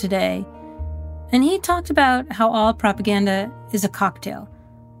down to today, and he talked about how all propaganda is a cocktail,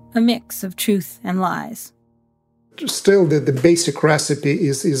 a mix of truth and lies. Still, the basic recipe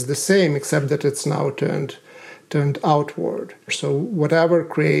is the same, except that it's now turned outward. So whatever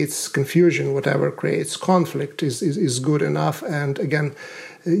creates confusion, whatever creates conflict is good enough. And again,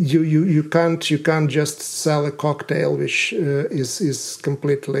 you can't just sell a cocktail which is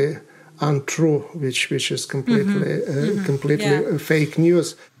completely untrue, which is completely fake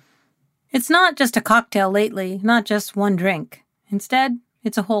news. It's not just a cocktail lately, not just one drink. Instead,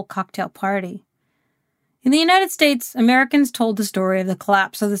 it's a whole cocktail party. In the United States, Americans told the story of the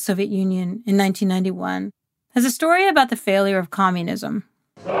collapse of the Soviet Union in 1991 as a story about the failure of communism.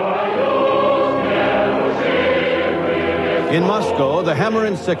 In Moscow, the hammer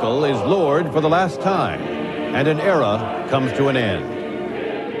and sickle is lowered for the last time, and an era comes to an end.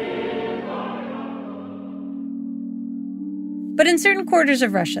 But in certain quarters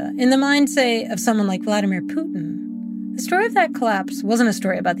of Russia, in the mind, say, of someone like Vladimir Putin, the story of that collapse wasn't a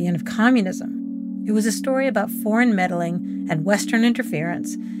story about the end of communism. It was a story about foreign meddling and Western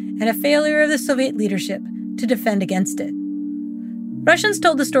interference and a failure of the Soviet leadership to defend against it. Russians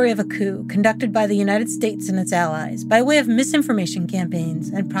told the story of a coup conducted by the United States and its allies by way of misinformation campaigns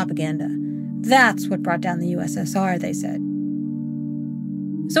and propaganda. That's what brought down the USSR, they said.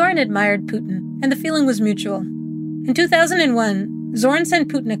 Zorin admired Putin, and the feeling was mutual. In 2001, Zorin sent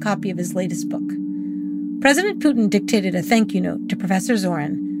Putin a copy of his latest book. President Putin dictated a thank you note to Professor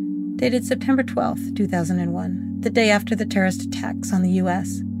Zorin, dated September 12, 2001, the day after the terrorist attacks on the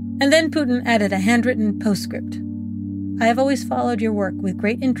U.S. And then Putin added a handwritten postscript. I have always followed your work with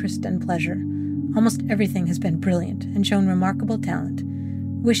great interest and pleasure. Almost everything has been brilliant and shown remarkable talent.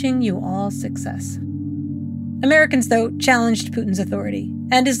 Wishing you all success. Americans, though, challenged Putin's authority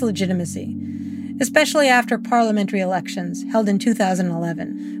and his legitimacy, especially after parliamentary elections held in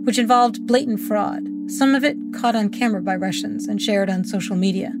 2011, which involved blatant fraud, some of it caught on camera by Russians and shared on social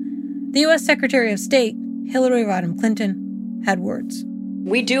media. The U.S. Secretary of State, Hillary Rodham Clinton, had words.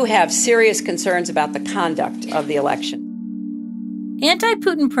 We do have serious concerns about the conduct of the election.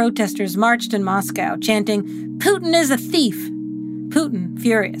 Anti-Putin protesters marched in Moscow, chanting, "Putin is a thief." Putin,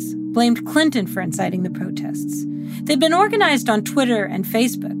 furious, blamed Clinton for inciting the protests. They'd been organized on Twitter and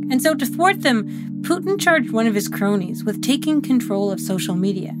Facebook, and so to thwart them, Putin charged one of his cronies with taking control of social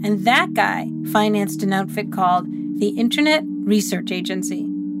media, and that guy financed an outfit called the Internet Research Agency.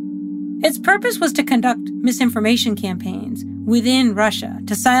 Its purpose was to conduct misinformation campaigns within Russia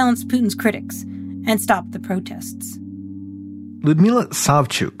to silence Putin's critics and stop the protests. Lyudmila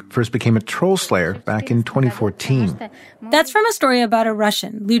Savchuk first became a troll slayer back in 2014. That's from a story about a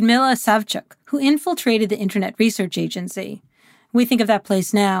Russian, Lyudmila Savchuk, who infiltrated the Internet Research Agency. We think of that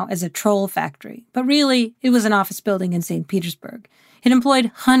place now as a troll factory, but really, it was an office building in St. Petersburg. It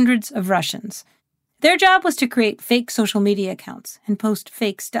employed hundreds of Russians. Their job was to create fake social media accounts and post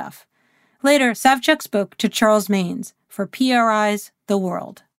fake stuff. Later, Savchuk spoke to Charles Maines for PRI's The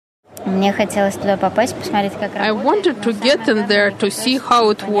World. I wanted to get in there to see how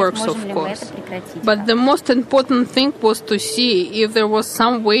it works, of course. But the most important thing was to see if there was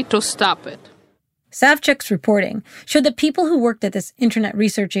some way to stop it. Savchuk's reporting showed that people who worked at this Internet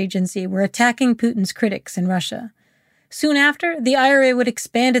Research Agency were attacking Putin's critics in Russia. Soon after, the IRA would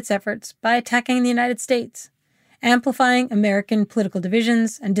expand its efforts by attacking the United States, amplifying American political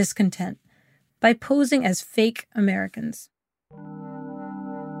divisions and discontent by posing as fake Americans.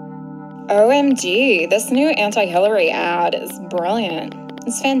 OMG, this new anti-Hillary ad is brilliant.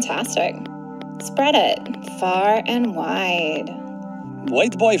 It's fantastic. Spread it far and wide.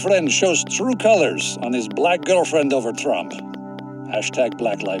 White boyfriend shows true colors on his black girlfriend over Trump. Hashtag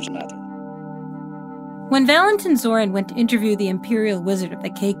Black Lives Matter. When Valentin Zorin went to interview the imperial wizard of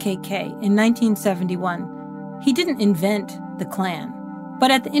the KKK in 1971, he didn't invent the Klan.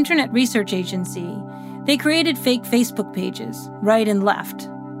 But at the Internet Research Agency, they created fake Facebook pages, right and left,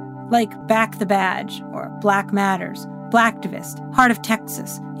 like Back the Badge, or Black Matters, Blacktivist, Heart of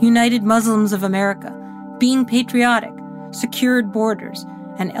Texas, United Muslims of America, Being Patriotic, Secured Borders,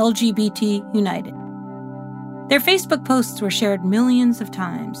 and LGBT United. Their Facebook posts were shared millions of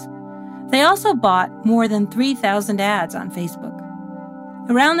times. They also bought more than 3,000 ads on Facebook.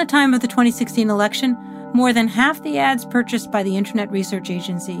 Around the time of the 2016 election, more than half the ads purchased by the Internet Research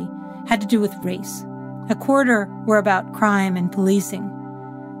Agency had to do with race. A quarter were about crime and policing.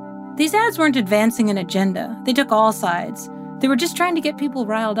 These ads weren't advancing an agenda. They took all sides. They were just trying to get people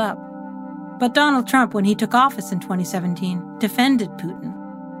riled up. But Donald Trump, when he took office in 2017, defended Putin.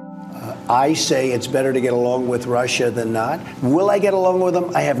 I say it's better to get along with Russia than not. Will I get along with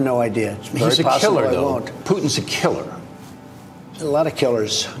him? I have no idea. It's He's a killer, though. Won't. Putin's a killer. A lot of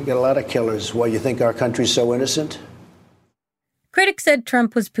killers. We got a lot of killers. Why, you think our country's so innocent? Critics said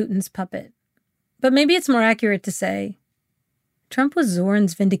Trump was Putin's puppet. But maybe it's more accurate to say Trump was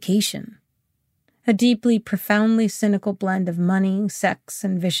Zorin's vindication. A deeply, profoundly cynical blend of money, sex,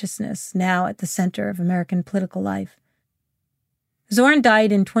 and viciousness now at the center of American political life. Zorin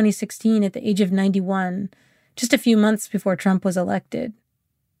died in 2016 at the age of 91, just a few months before Trump was elected.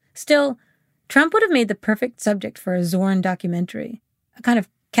 Still, Trump would have made the perfect subject for a Zorin documentary, a kind of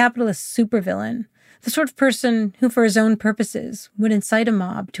capitalist supervillain, the sort of person who, for his own purposes, would incite a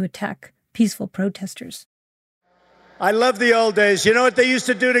mob to attack peaceful protesters. I love the old days. You know what they used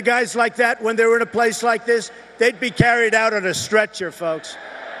to do to guys like that when they were in a place like this? They'd be carried out on a stretcher, folks.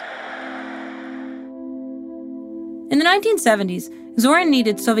 In the 1970s, Zorin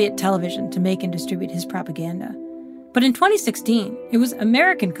needed Soviet television to make and distribute his propaganda. But in 2016, it was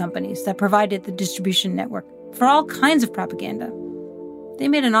American companies that provided the distribution network for all kinds of propaganda. They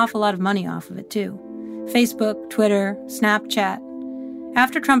made an awful lot of money off of it, too. Facebook, Twitter, Snapchat.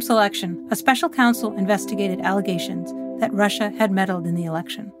 After Trump's election, a special counsel investigated allegations that Russia had meddled in the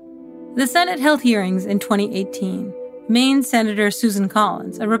election. The Senate held hearings in 2018. Maine Senator Susan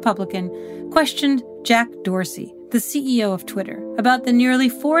Collins, a Republican, questioned Jack Dorsey, the CEO of Twitter, about the nearly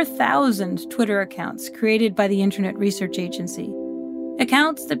 4,000 Twitter accounts created by the Internet Research Agency.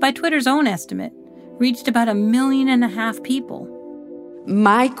 Accounts that, by Twitter's own estimate, reached about 1.5 million people.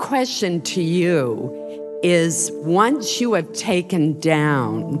 My question to you is, once you have taken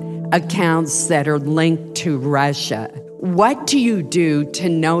down accounts that are linked to Russia, what do you do to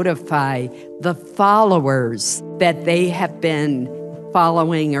notify the followers that they have been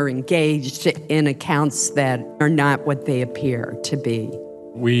following or engaged in accounts that are not what they appear to be?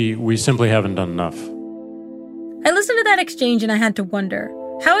 We simply haven't done enough. I listened to that exchange and I had to wonder,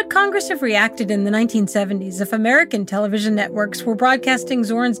 how would Congress have reacted in the 1970s if American television networks were broadcasting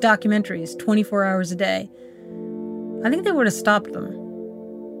Zorin's documentaries 24 hours a day? I think they would have stopped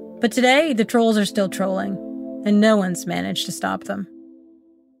them. But today, the trolls are still trolling, and no one's managed to stop them.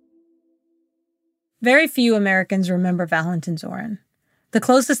 Very few Americans remember Valentin Zorin. The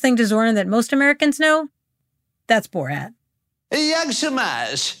closest thing to Zorin that most Americans know? That's Borat. Jak się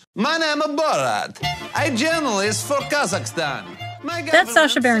masz? My name is Borat. I'm journalist for Kazakhstan. That's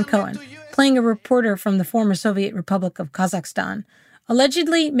Sacha Baron Cohen, playing a reporter from the former Soviet Republic of Kazakhstan,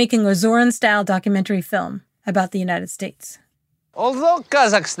 allegedly making a Zorin-style documentary film about the United States. Although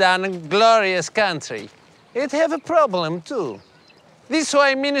Kazakhstan is a glorious country, it have a problem too. This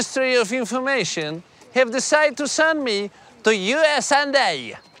why Ministry of Information have decided to send me to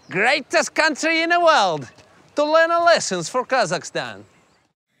USA, greatest country in the world, to learn lessons for Kazakhstan.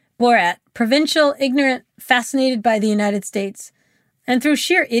 Borat, provincial, ignorant, fascinated by the United States, and through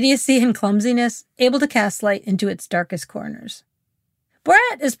sheer idiocy and clumsiness, able to cast light into its darkest corners.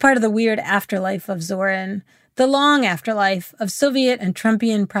 Borat is part of the weird afterlife of Zorin, the long afterlife of Soviet and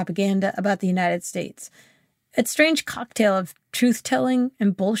Trumpian propaganda about the United States, its strange cocktail of truth-telling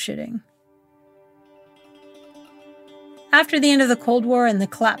and bullshitting. After the end of the Cold War and the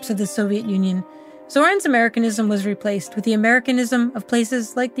collapse of the Soviet Union, Zorin's Americanism was replaced with the Americanism of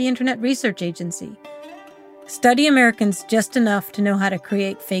places like the Internet Research Agency. Study Americans just enough to know how to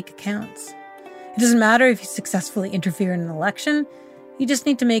create fake accounts. It doesn't matter if you successfully interfere in an election, you just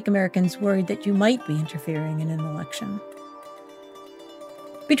need to make Americans worried that you might be interfering in an election.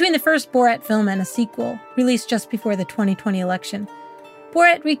 Between the first Borat film and a sequel, released just before the 2020 election,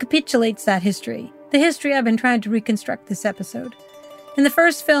 Borat recapitulates that history, the history I've been trying to reconstruct this episode. In the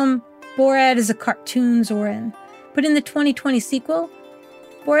first film, Borat is a cartoon Zorin, but in the 2020 sequel,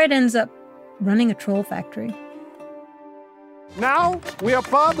 Borat ends up running a troll factory. Now we are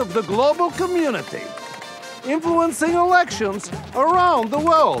part of the global community, influencing elections around the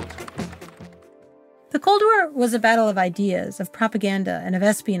world. The Cold War was a battle of ideas, of propaganda, and of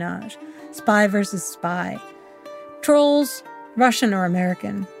espionage, spy versus spy. Trolls, Russian or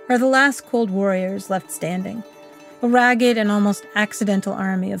American, are the last Cold Warriors left standing, a ragged and almost accidental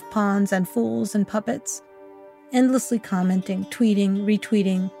army of pawns and fools and puppets, endlessly commenting, tweeting,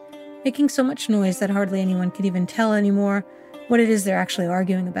 retweeting, making so much noise that hardly anyone could even tell anymore what it is they're actually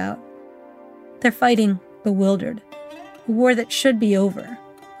arguing about. They're fighting, bewildered, a war that should be over,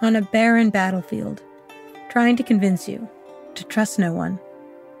 on a barren battlefield, trying to convince you to trust no one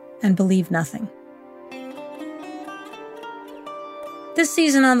and believe nothing. This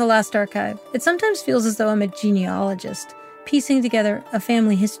season on The Last Archive, it sometimes feels as though I'm a genealogist, piecing together a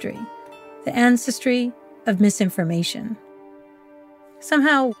family history, the ancestry of misinformation.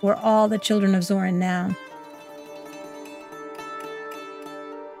 Somehow, we're all the children of Zorin now.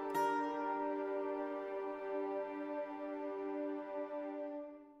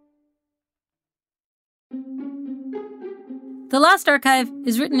 The Last Archive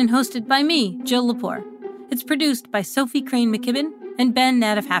is written and hosted by me, Jill Lepore. It's produced by Sophie Crane McKibben and Ben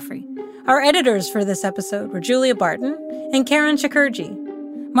Nadif-Haffrey. Our editors for this episode were Julia Barton and Karen Shakurji.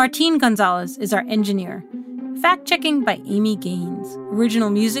 Martine Gonzalez is our engineer. Fact-checking by Amy Gaines. Original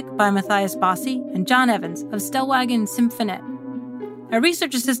music by Matthias Bossi and John Evans of Stellwagen Symphonette. Our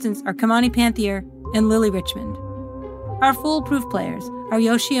research assistants are Kamani Panthier and Lily Richmond. Our foolproof players are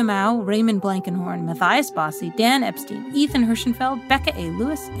Yoshi Amau, Raymond Blankenhorn, Matthias Bossi, Dan Epstein, Ethan Hirschenfeld, Becca A.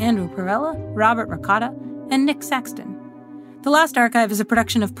 Lewis, Andrew Perella, Robert Ricotta, and Nick Saxton. The Last Archive is a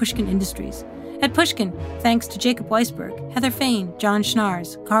production of Pushkin Industries. At Pushkin, thanks to Jacob Weisberg, Heather Fain, John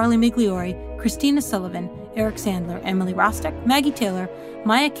Schnars, Carly Migliori, Christina Sullivan, Eric Sandler, Emily Rostek, Maggie Taylor,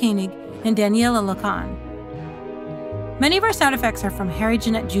 Maya Koenig, and Daniela Lacan. Many of our sound effects are from Harry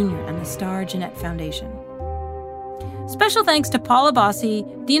Jeanette Jr. and the Star Jeanette Foundation. Special thanks to Paula Bossi,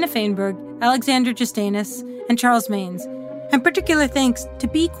 Dina Feinberg, Alexander Justanis, and Charles Maines, and particular thanks to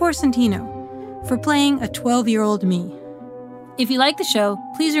B. Corsentino for playing a 12-year-old me. If you like the show,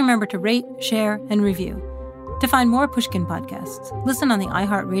 please remember to rate, share, and review. To find more Pushkin podcasts, listen on the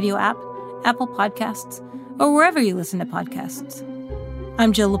iHeartRadio app, Apple Podcasts, or wherever you listen to podcasts.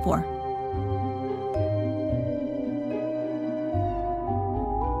 I'm Jill Lepore.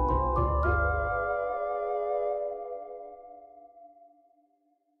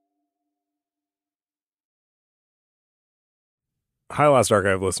 Hi, Last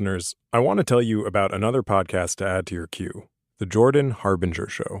Archive listeners. I want to tell you about another podcast to add to your queue, The Jordan Harbinger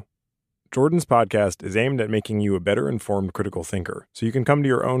Show. Jordan's podcast is aimed at making you a better informed critical thinker so you can come to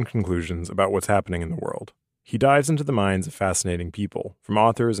your own conclusions about what's happening in the world. He dives into the minds of fascinating people, from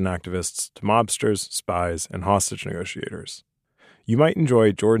authors and activists to mobsters, spies, and hostage negotiators. You might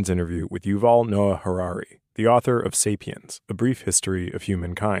enjoy Jordan's interview with Yuval Noah Harari, the author of Sapiens, A Brief History of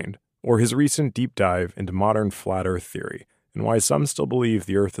Humankind, or his recent deep dive into modern flat Earth theory and why some still believe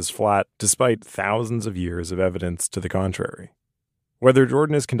the Earth is flat despite thousands of years of evidence to the contrary. Whether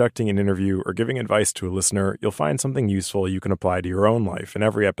Jordan is conducting an interview or giving advice to a listener, you'll find something useful you can apply to your own life in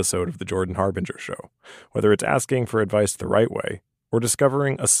every episode of The Jordan Harbinger Show, whether it's asking for advice the right way or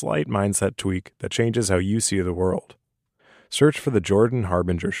discovering a slight mindset tweak that changes how you see the world. Search for The Jordan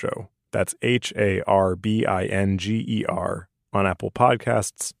Harbinger Show. That's HARBINGER on Apple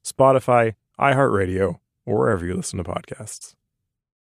Podcasts, Spotify, iHeartRadio, or wherever you listen to podcasts.